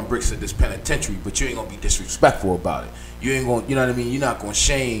 you throwing bricks at this penitentiary, but you ain't gonna be disrespectful about it. You ain't gonna, you know what I mean? You're not gonna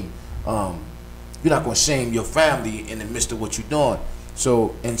shame your family in the midst of what you're doing.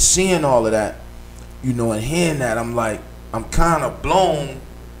 So, and seeing all of that, you know, and hearing that, I'm like, I'm kind of blown,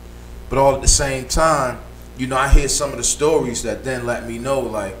 but all at the same time, you know, I hear some of the stories that then let me know,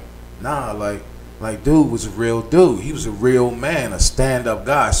 like, nah, like dude was a real dude. He was a real man, a stand-up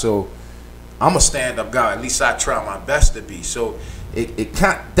guy. So I'm a stand-up guy. At least I try my best to be. So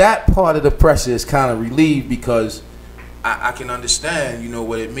that part of the pressure is kind of relieved, because I can understand, you know,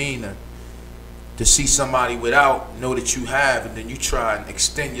 what it means to see somebody without, know that you have, and then you try and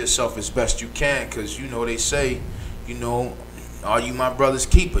extend yourself as best you can, because, you know, they say, you know, are you my brother's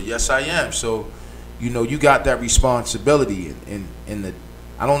keeper? Yes, I am. So, you know, you got that responsibility. And the,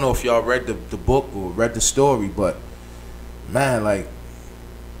 I don't know if y'all read the book or read the story, but man,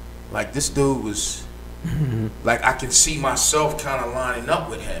 like this dude was, like, I can see myself kind of lining up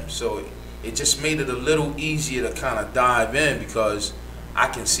with him. So it just made it a little easier to kind of dive in, because I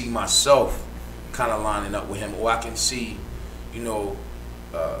can see myself kind of lining up with him, or I can see, you know,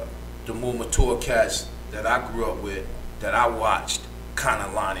 the more mature cats that I grew up with, that I watched, kind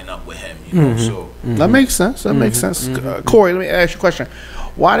of lining up with him. You know, so that makes sense. That makes sense. Corey, let me ask you a question.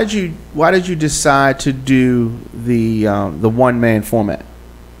 Why did you decide to do the one man format?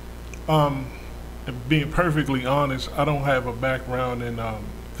 Being perfectly honest, I don't have a background in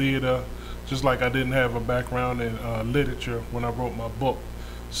theater, just like I didn't have a background in literature when I wrote my book.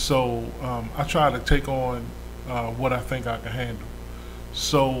 So I try to take on what I think I can handle.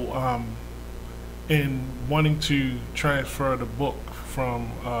 So in wanting to transfer the book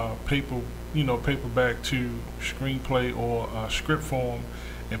from paperback to screenplay or script form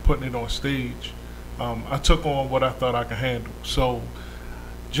and putting it on stage, I took on what I thought I could handle. So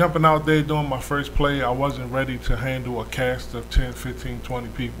jumping out there doing my first play, I wasn't ready to handle a cast of 10, 15, 20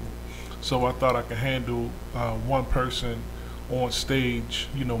 people. So I thought I could handle one person on stage,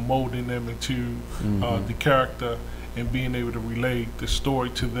 you know, molding them into the character and being able to relate the story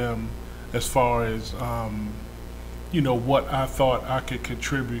to them as far as, you know, what I thought I could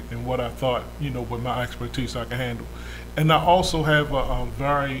contribute and what I thought, you know, with my expertise I could handle. And I also have a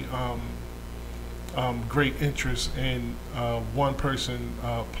very great interest in one person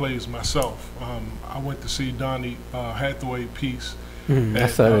plays myself. I went to see Donnie Hathaway piece at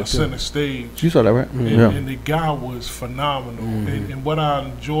Center Stage. You saw that, right? And the guy was phenomenal. And what I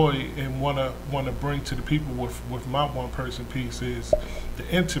enjoy and want to bring to the people with my one person piece is the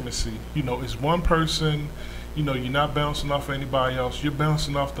intimacy. You know, it's one person. You know, you're not bouncing off anybody else. You're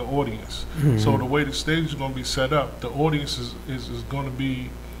bouncing off the audience. So the way the stage is going to be set up, the audience is going to be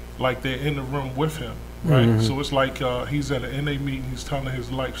like they're in the room with him, right? So it's like he's at an NA meeting, he's telling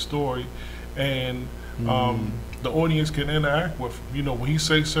his life story, and the audience can interact with him. You know, when he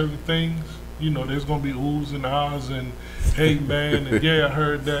says certain things, you know, there's going to be oohs and ahs and hey man, and yeah, I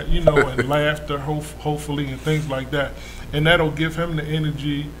heard that, you know, and laughter, hopefully, and things like that. And that'll give him the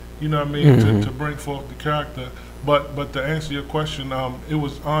energy, you know what I mean, to bring forth the character. But to answer your question, it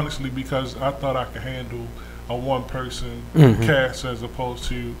was honestly because I thought I could handle a one-person cast as opposed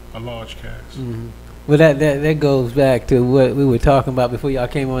to a large cast. Well, that goes back to what we were talking about before y'all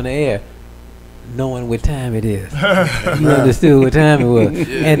came on the air, knowing what time it is. You understood what time it was.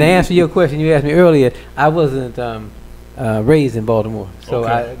 And to answer your question you asked me earlier, I wasn't raised in Baltimore, so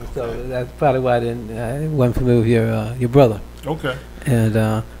so that's probably why I wasn't familiar with your brother. Okay.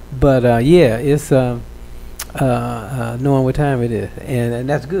 And but yeah, it's knowing what time it is, and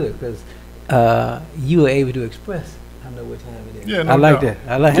that's good because you are able to express. I know what time it is. Yeah, no I like doubt.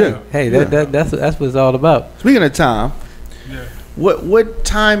 that. I like. Yeah. Hey, that's what it's all about. Speaking of time, Yeah. what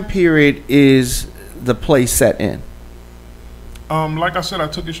time period is the play set in? Like I said, I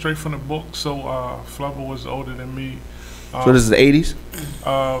took it straight from the book. So Flubber was older than me. So this is the 80s?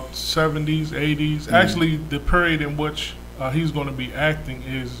 70s, 80s. Actually, the period in which he's going to be acting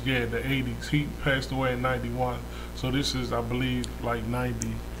is, the 80s. He passed away in 91. So this is, I believe, like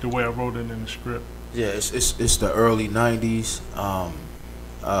 90, the way I wrote it in the script. yeah, it's the early '90s.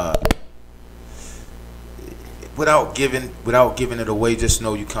 Without giving it away, just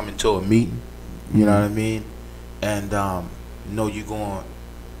know you come into a meeting. You know what I mean, and know you're going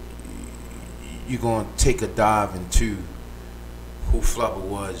to take a dive into who Flubber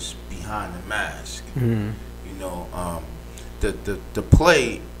was behind the mask. You know, the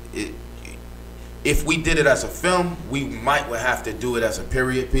play. If we did it as a film, we might would have to do it as a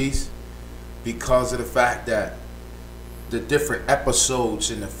period piece because of the fact that the different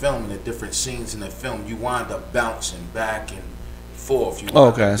episodes in the film and the different scenes in the film, you wind up bouncing back and forth. You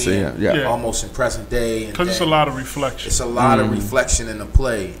wind up being almost in present day. Because it's a lot of reflection. It's a lot of reflection in the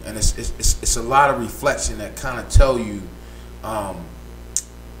play, and it's a lot of reflection that kind of tell you.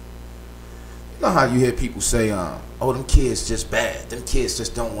 You know how you hear people say, "Oh, them kids just bad. Them kids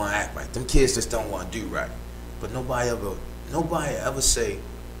just don't want to act right. Them kids just don't want to do right." But nobody ever say,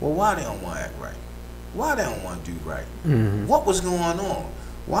 "Well, why they don't want to act right? Why they don't want to do right? What was going on?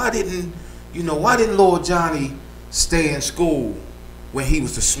 Why didn't Lord Johnny stay in school when he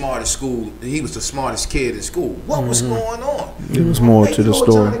was the smartest kid in school? What was going on?" It was more to the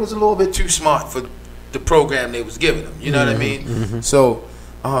Lord story. Johnny was a little bit too smart for the program they was giving him. You know what I mean? So,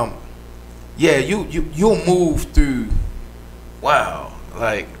 yeah, you'll move through. Wow,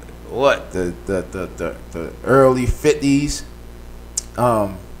 like what the early 50s.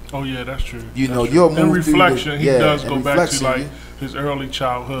 Oh yeah, that's true. You know, true. you'll move in reflection. through He does go back to reflection, like his early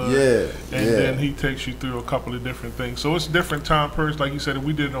childhood. And then he takes you through a couple of different things. So it's different time periods. Like you said, if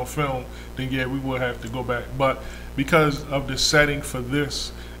we did it on film, then yeah, we would have to go back. But because of the setting for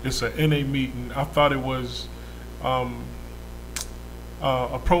this, it's an NA meeting. I thought it was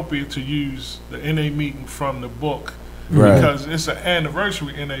appropriate to use the NA meeting from the book. Right. Because it's an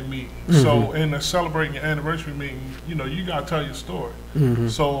anniversary NA meeting. So in a celebrating your anniversary meeting, you know, you gotta tell your story.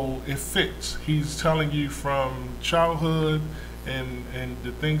 So it fits. He's telling you from childhood and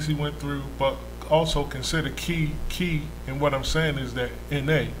the things he went through, but also consider key in what I'm saying is that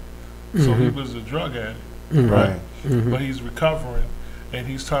NA. So he was a drug addict, right? But he's recovering and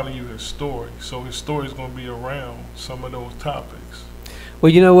he's telling you his story. So his story is gonna be around some of those topics.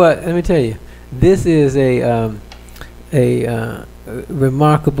 Well, you know what? Let me tell you, this is a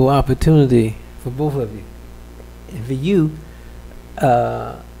remarkable opportunity for both of you. And for you,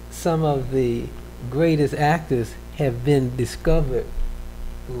 some of the greatest actors have been discovered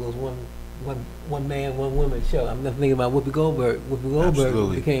through those one man, one woman show. I'm not thinking about Whoopi Goldberg. Whoopi Goldberg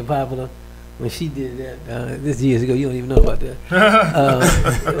Absolutely. became popular when she did that. This years ago. You don't even know about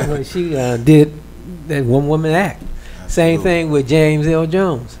that. When she did that one woman act. Same Absolutely. thing with James L.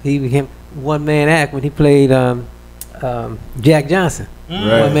 Jones. He became one man act when he played Jack Johnson.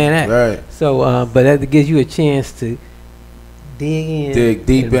 Right. One man act. Right. So, but that gives you a chance to dig in, Dig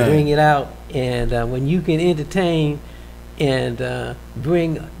deep and in. bring it out. And when you can entertain and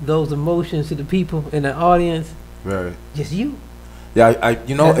bring those emotions to the people in the audience, Right. just you. Yeah,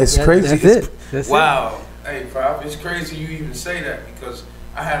 you know, it's crazy. That's it. That's it. Wow. Hey, Prof, it's crazy you even say that because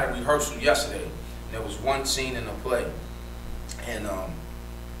I had a rehearsal yesterday. And there was one scene in the play. And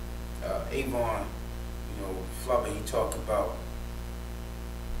Avon, you know, Flubber, he talked about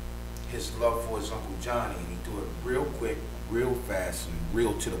his love for his Uncle Johnny. And he do it real quick, real fast, and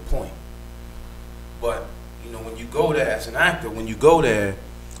real to the point. But, you know, when you go there as an actor, when you go there,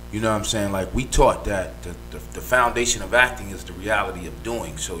 you know what I'm saying? Like, we taught that the foundation of acting is the reality of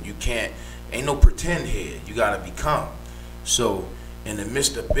doing. So you can't, ain't no pretend here. You got to become. So in the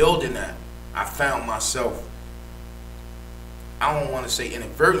midst of building that, I found myself, I don't want to say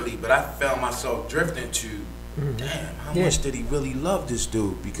inadvertently, but I found myself drifting to, damn, how much did he really love this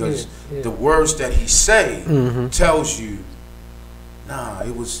dude? Because the words that he say tells you, nah,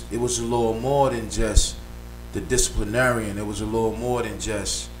 it was a little more than just the disciplinarian. It was a little more than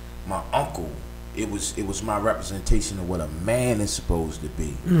just my uncle. It was my representation of what a man is supposed to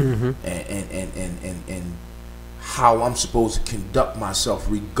be, and how I'm supposed to conduct myself,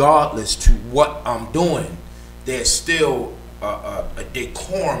 regardless to what I'm doing. There's still a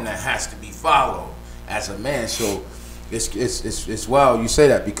decorum that has to be followed as a man. So it's wild you say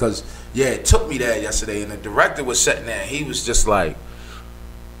that, because yeah, it took me there yesterday, and the director was sitting there. And he was just like,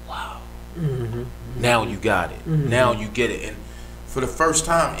 wow. Now you got it. Now you get it. And for the first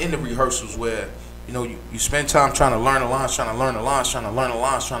time in the rehearsals where, you know, you spend time trying to learn the lines, trying to learn the lines, trying to learn the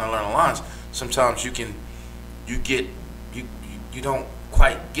lines, trying to learn the lines, sometimes you don't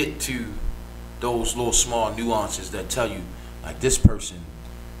quite get to those little small nuances that tell you, like, this person,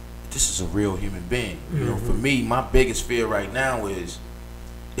 this is a real human being. You know, for me, my biggest fear right now is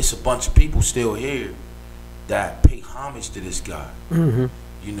it's a bunch of people still here that pay homage to this guy.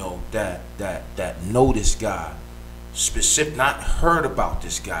 You know, that know this guy, specific, not heard about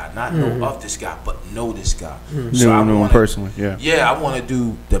this guy, not know of this guy, but know this guy. So I know him wanna, personally. Yeah. I want to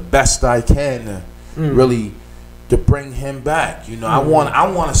do the best I can to really to bring him back. You know, I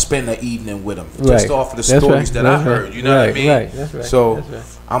want to spend the evening with him, just off of the stories that I heard. You know what I mean? Right. That's right. So That's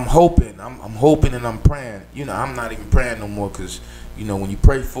right. I'm hoping and I'm praying. You know, I'm not even praying no more, because, you know, when you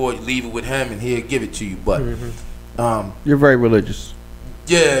pray for it, you leave it with him and he'll give it to you. But You're very religious.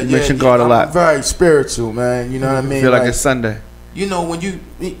 yeah, You mention God a lot. I'm very spiritual, man. You know what I mean? Feel like it's Sunday. You know, when you,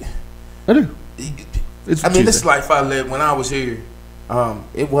 I do. It's I mean, this Tuesday. life I lived when I was here,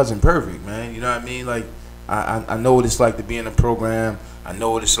 it wasn't perfect, man. You know what I mean? Like, I know what it's like to be in a program. I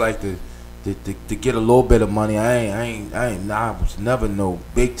know what it's like to get a little bit of money. I was never no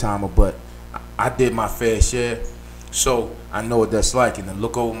big timer, but I did my fair share. So I know what that's like. And to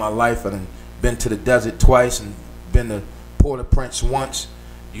look over my life, I've been to the desert twice and been to Port-au-Prince once.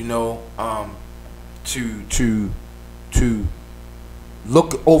 You know, to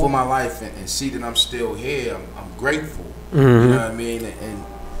look over my life and see that I'm still here. I'm grateful. You know what I mean? And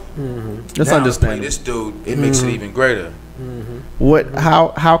That's now understandable. to play this dude, it makes it even greater. What?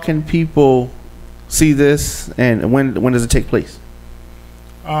 How can people see this, and when does it take place?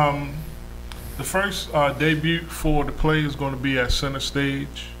 The first debut for the play is going to be at Center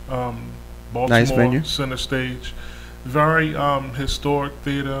Stage, Baltimore. Nice venue. Center Stage, very historic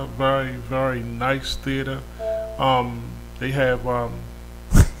theater, very, very nice theater. They have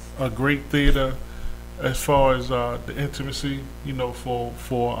a great theater as far as the intimacy, you know, for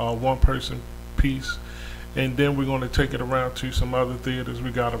one person piece. And then we're going to take it around to some other theaters.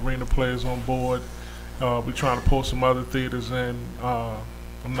 We got arena players on board, We're trying to pull some other theaters in.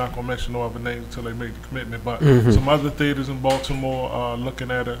 I'm not gonna mention no other names until they make the commitment, but some other theaters in Baltimore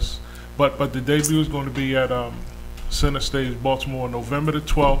looking at us. But the debut is going to be at Center Stage, Baltimore, November the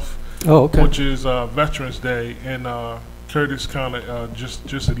 12th, which is Veterans Day, and Curtis kind of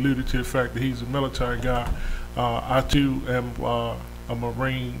just alluded to the fact that he's a military guy. I too am a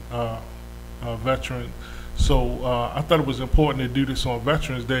Marine veteran, so I thought it was important to do this on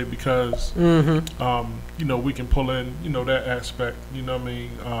Veterans Day because you know, we can pull in, you know, that aspect. You know what I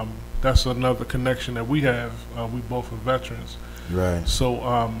mean? That's another connection that we have. We both are veterans, Right.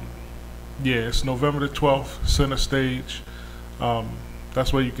 so yeah, it's November the 12th, Center Stage.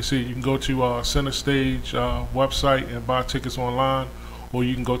 That's where you can see it. You can go to Center Stage website and buy tickets online, or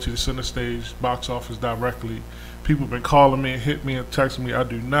you can go to the Center Stage box office directly. People have been calling me and hit me and texting me. I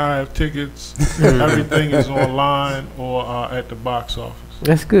do not have tickets. Everything is online or at the box office.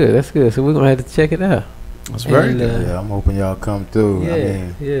 That's good. That's good. So we're gonna have to check it out. That's very good. Yeah, I'm hoping y'all come through. Yeah, I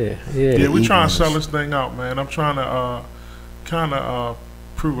mean, yeah. We're trying to evenings. sell this thing out, man. I'm trying to kind of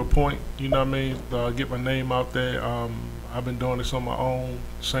prove a point. You know what I mean? Get my name out there. I've been doing this on my own.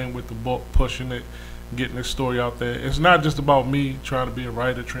 Same with the book, pushing it, getting this story out there. It's not just about me trying to be a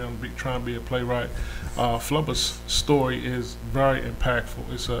writer, trying to be a playwright. Flubber's story is very impactful.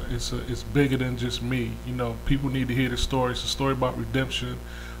 It's bigger than just me. You know, people need to hear the story. It's a story about redemption.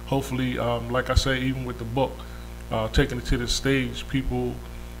 Hopefully, like I say, even with the book, taking it to the stage, people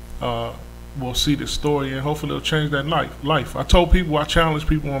will see the story and hopefully it'll change that life. I challenge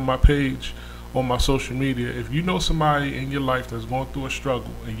people on my page, on my social media, if you know somebody in your life that's going through a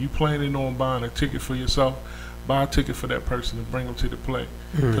struggle and you planning on buying a ticket for yourself, buy a ticket for that person and bring them to the play,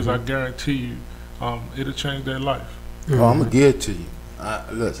 because I guarantee you it'll change their life. Oh, I'm gonna give it to you.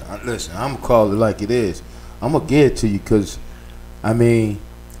 Listen, I'm gonna call it like it is. I'm gonna give it to you because, I mean,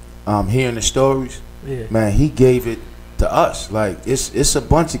 hearing the stories, man, he gave it to us. Like it's a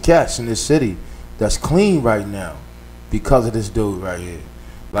bunch of cats in this city that's clean right now because of this dude right here.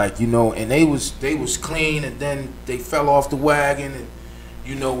 Like, you know, and they was clean, and then they fell off the wagon, and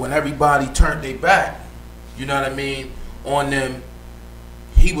you know, when everybody turned their back, you know what I mean, on them,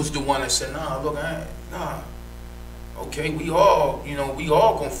 he was the one that said, okay, we all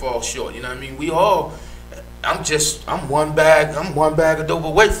gonna fall short, you know what I mean? We all, I'm one bag of dope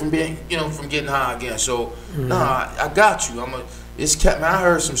away from being, you know, from getting high again. So I got you. It's kept, man. I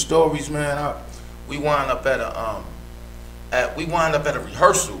heard some stories, man. We wound up at a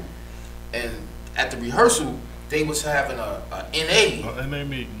rehearsal, and at the rehearsal they was having a NA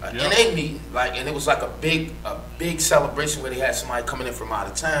meeting, like, and it was like a big celebration where they had somebody coming in from out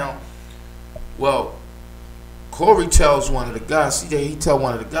of town. Well, Corey tells one of the guys, he tell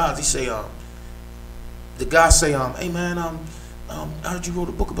one of the guys, he say, the guy say, hey man, I heard you wrote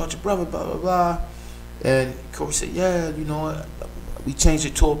a book about your brother, blah blah blah, and Corey said, yeah, you know, we changed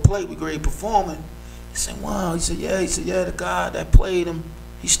it to a play, we great performing. He said, wow. He said, yeah, the guy that played him,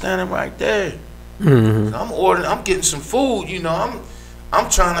 he's standing right there. So I'm getting some food, you know, I'm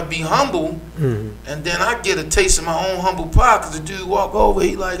trying to be humble, and then I get a taste of my own humble pie, because the dude walk over,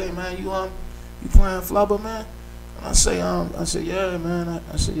 he like, hey man, you playing Flubber, man? And I say, yeah, man.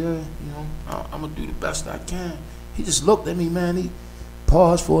 I said, yeah, you know, I'm gonna do the best I can. He just looked at me, man. He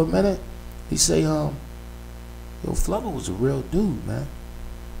paused for a minute. He say, yo, Flubber was a real dude, man.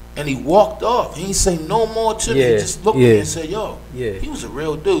 And he walked off. He didn't say no more to me. He just looked at me and said, yo, he was a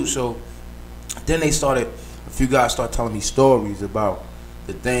real dude. So then a few guys started telling me stories about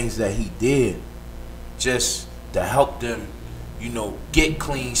the things that he did just to help them, you know, get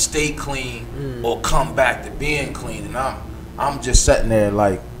clean, stay clean, or come back to being clean. And I'm just sitting there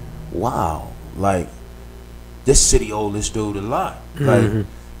like, wow, like, this city owe this dude a lot. Like,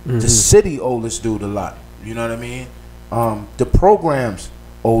 the city owe this dude a lot. You know what I mean? The programs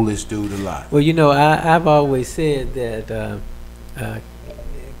owe this dude a lot. Well, you know, I've always said that,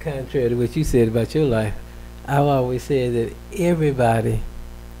 contrary to what you said about your life, I've always said that everybody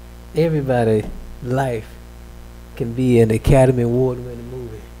life can be an Academy Award winning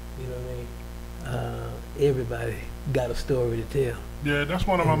movie. You know what I mean? Everybody got a story to tell. Yeah, that's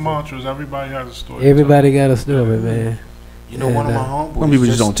one of my mantras. Everybody has a story. Everybody got a story, man. You know, one of my homeboys. Some people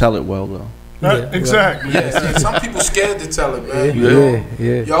just don't tell it well, though. Exactly. Yeah, some people scared to tell it, man.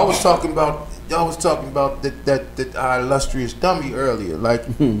 Yeah. Y'all was talking about that our illustrious dummy earlier. Like,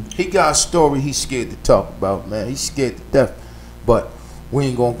 he got a story he's scared to talk about, man. He's scared to death. But we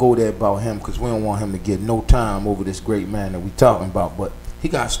ain't gonna go there about him, because we don't want him to get no time over this great man that we talking about. But he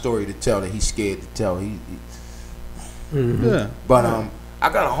got a story to tell that he's scared to tell. But I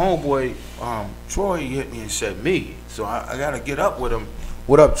got a homeboy, Troy, he hit me and said me. So I gotta get up with him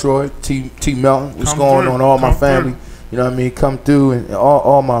What up, Troy? T Melton. What's Come going through. on? All my Come family. through. You know what I mean? Come through, and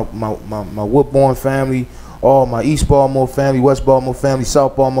all my Woodbourne family, all my East Baltimore family, West Baltimore family,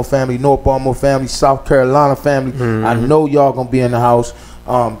 South Baltimore family, North Baltimore family, South Carolina family. I know y'all gonna be in the house.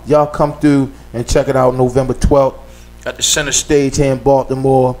 Y'all come through and check it out November 12th at the Center Stage here in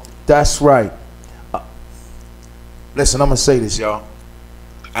Baltimore. That's right. Listen, I'm gonna say this, y'all.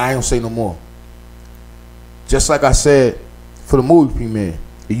 I ain't gonna say no more. Just like I said for the movie premiere,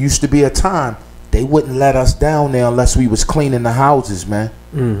 it used to be a time they wouldn't let us down there unless we was cleaning the houses, man.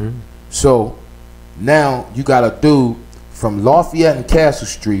 So now you got a dude from Lafayette and Castle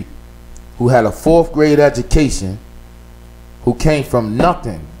Street who had a 4th grade education, who came from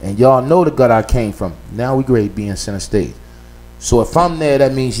nothing, and y'all know the gut I came from. Now we grade being Center Stage. So if I'm there,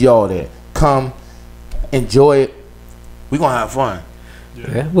 that means y'all there. Come, enjoy it. We gonna have fun.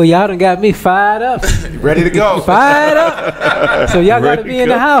 Yeah. Well, y'all done got me fired up. Ready to go? Fired up. So y'all got to be in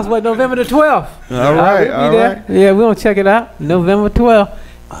the house. What, November the 12th? All right, all right. Yeah, we're gonna check it out. November 12th.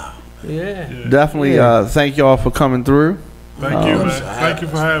 Yeah. Definitely. Thank y'all for coming through. Thank you, man. Thank you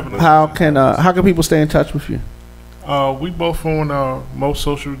for having us. How can people stay in touch with you? We both on most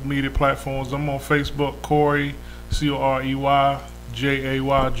social media platforms. I'm on Facebook, Corey, Corey Jay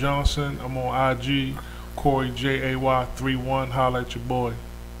Johnson. I'm on IG, Corey Jay31. Holla at your boy.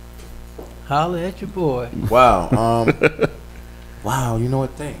 Holla at your boy. Wow. Wow. You know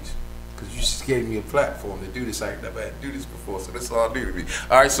what? Thanks. Because you just gave me a platform to do this. I never had to do this before, so that's all new to me.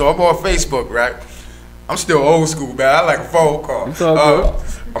 All right, so I'm on Facebook, right? I'm still old school, man. I like a phone call. It's all good.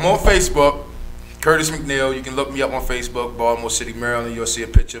 I'm on Facebook, Curtis McNeil. You can look me up on Facebook, Baltimore City, Maryland. You'll see a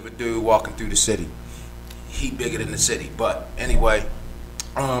picture of a dude walking through the city. He bigger than the city, but anyway,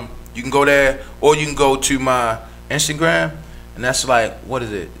 you can go there, or you can go to my Instagram, and that's like, what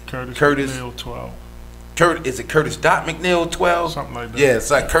is it? Curtis McNeil 12. Is it Curtis.McNeil12? Something like that. Yeah,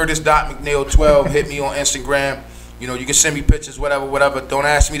 it's like Curtis.McNeil12. Hit me on Instagram. You know, you can send me pictures, whatever. Don't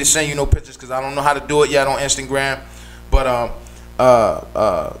ask me to send you no pictures because I don't know how to do it yet on Instagram. But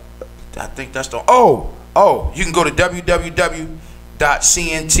I think that's the you can go to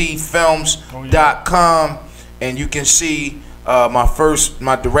www.cntfilms.com and you can see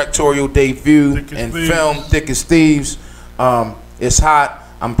my directorial debut in film, Thick as Thieves. It's hot.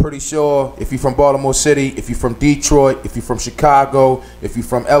 I'm pretty sure if you're from Baltimore City, if you're from Detroit, if you're from Chicago, if you're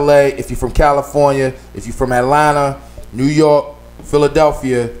from LA, if you're from California, if you're from Atlanta, New York,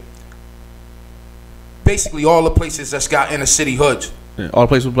 Philadelphia, basically all the places that's got inner city hoods. Yeah, all the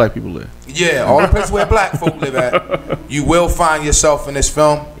places where black people live. Yeah, all the places where black folk live at. You will find yourself in this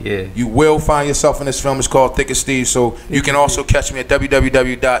film. Yeah. You will find yourself in this film. It's called Thick as Thieves. So you can also catch me at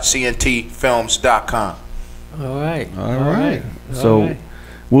www.cntfilms.com. All right. All right. So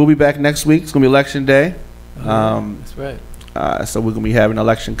we'll be back next week. It's gonna be election day. That's right. So we're gonna be having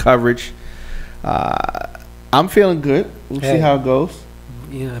election coverage. I'm feeling good. We'll see how it goes.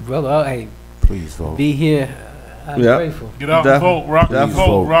 Yeah, brother. Hey, please vote. Be here. I'm grateful. Get out and vote. Rock the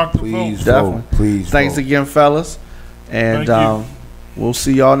vote. Rock the vote. Definitely. Please. Thanks again, fellas. And we'll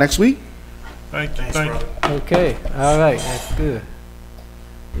see y'all next week. Thank you. Thank you. Okay. All right. That's good.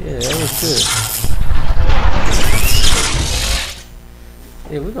 Yeah, that was good.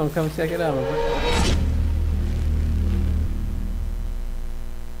 Yeah, we're gonna come check it out.